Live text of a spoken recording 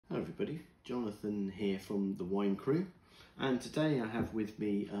everybody, Jonathan here from the Wine Crew, and today I have with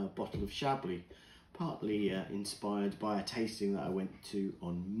me a bottle of Chablis, partly inspired by a tasting that I went to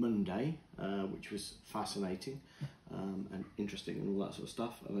on Monday, which was fascinating and interesting and all that sort of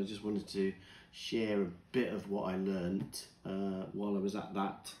stuff, and I just wanted to share a bit of what I learnt while I was at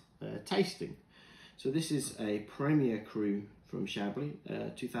that tasting. So this is a Premier Cru from Chablis,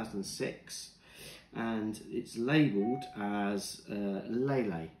 2006. And it's labelled as Les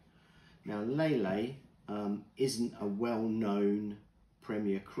Lay. Now Les Lay isn't a well-known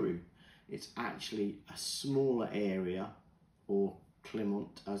Premier Cru. It's actually a smaller area, or climat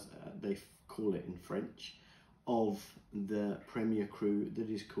as they call it in French, of the Premier Cru that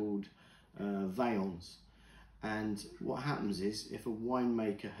is called Vaillons. And what happens is, if a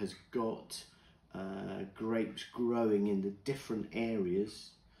winemaker has got grapes growing in the different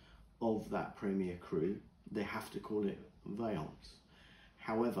areas of that Premier Cru, they have to call it Vaillons.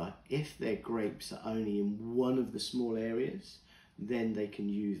 However, if their grapes are only in one of the small areas, then they can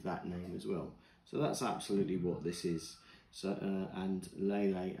use that name as well. So that's absolutely what this is. So and Les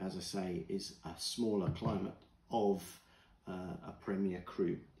Lay, as I say, is a smaller climate of a Premier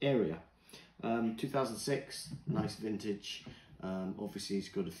Cru area. 2006, nice vintage. Obviously it's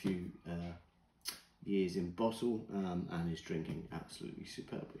got a few years in bottle and is drinking absolutely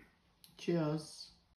superbly. Cheers.